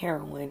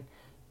heroin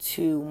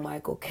to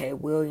Michael K.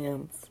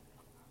 Williams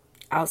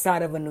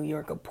outside of a New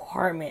York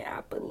apartment,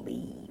 I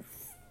believe.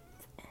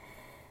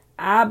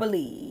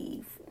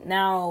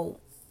 Now,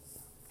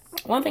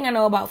 one thing I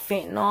know about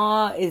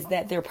fentanyl is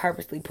that they're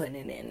purposely putting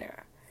it in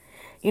there.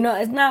 You know,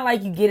 it's not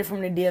like you get it from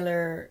the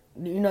dealer.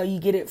 You know, you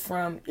get it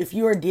from, if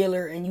you're a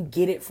dealer and you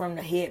get it from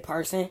the head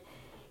person,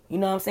 you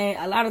know what I'm saying?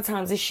 A lot of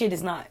times this shit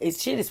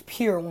is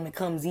pure when it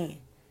comes in.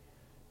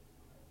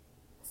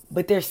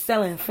 But they're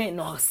selling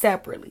fentanyl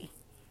separately.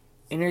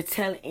 And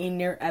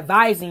they're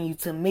advising you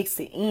to mix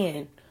it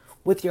in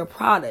with your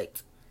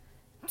product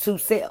to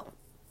sell.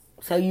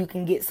 So you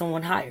can get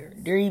someone higher.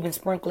 They're even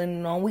sprinkling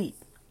it on weed.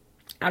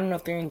 I don't know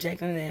if they're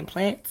injecting it in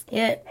plants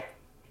yet.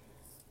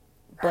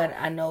 But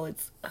I know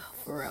it's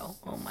for real.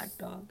 Oh, my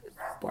dog is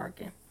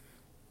barking.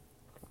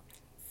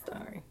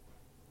 Sorry.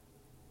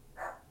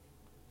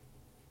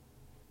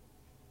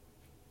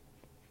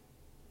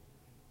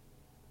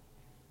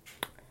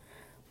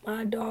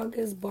 My dog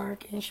is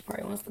barking. She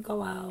probably wants to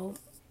go out.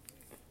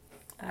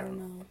 I don't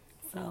know.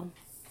 So,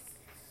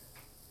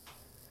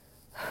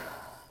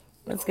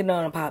 let's get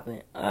on and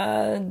popping.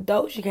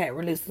 Doja Cat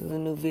releases a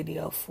new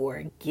video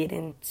for Get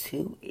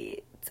Into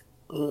It.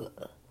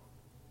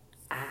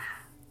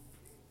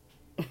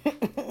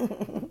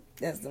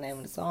 That's the name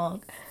of the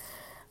song.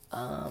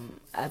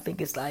 I think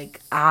it's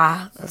like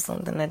or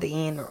something at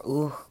the end, or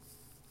ooh.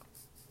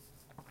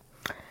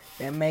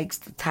 That makes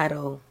the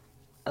title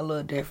a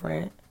little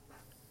different.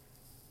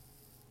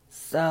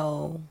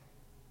 So,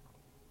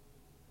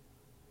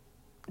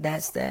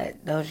 that's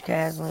that. Doja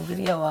Cat's new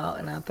video out,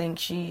 and I think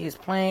she is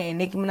playing in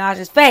Nicki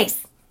Minaj's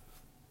face.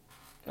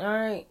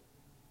 Alright.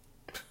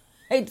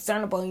 Hate to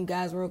turn up on you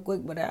guys real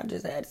quick, but I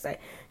just had to say,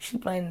 she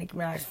playing in Nicki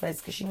Minaj's face,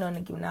 because she know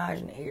Nicki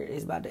Minaj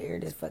is about to air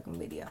this fucking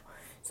video.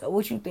 So,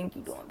 what you think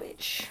you doing,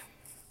 bitch?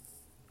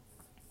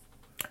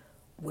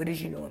 What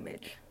is you doing,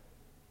 bitch?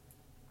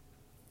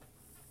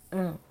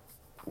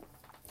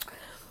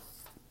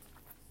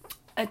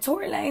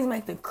 Tory Lanez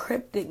made the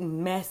cryptic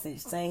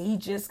message saying he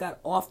just got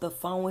off the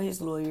phone with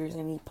his lawyers,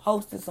 and he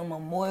posted some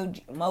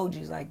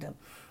emojis like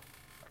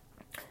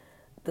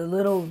the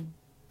little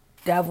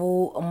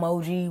devil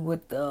emoji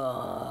with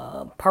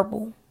the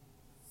purple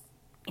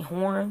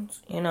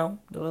horns, you know,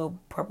 the little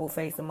purple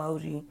face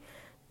emoji,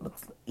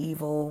 looks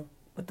evil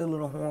with the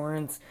little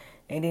horns,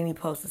 and then he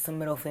posted some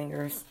middle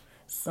fingers,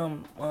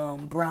 some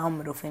brown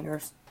middle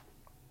fingers.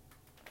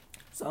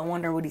 So I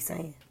wonder what he's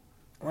saying.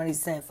 When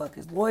he's saying fuck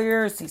his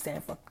lawyers, he's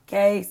saying fuck the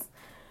case.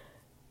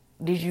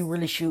 Did you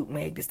really shoot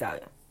Meg Thee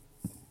Stallion?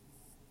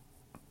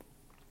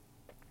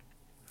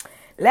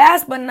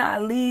 Last but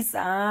not least,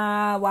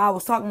 while I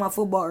was talking about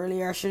football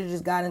earlier, I should have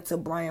just got into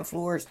Brian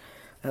Flores.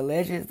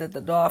 Alleges that the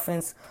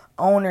Dolphins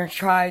owner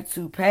tried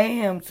to pay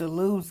him to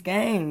lose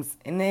games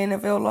in the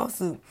NFL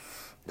lawsuit.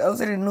 Those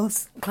are the new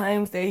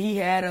claims that he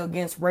had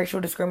against racial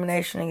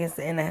discrimination against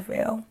the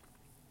NFL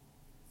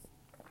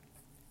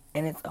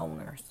and its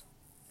owners.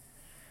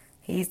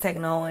 He's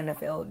taking the whole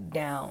NFL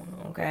down,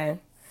 okay?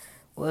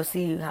 We'll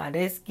see how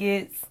this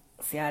gets.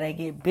 See how they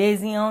get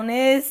busy on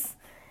this.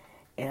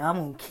 And I'm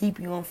going to keep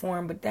you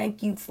informed. But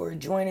thank you for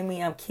joining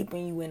me. I'm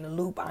keeping you in the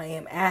loop. I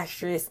am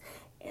Asterisk.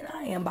 And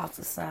I am about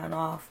to sign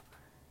off.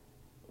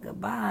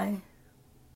 Goodbye.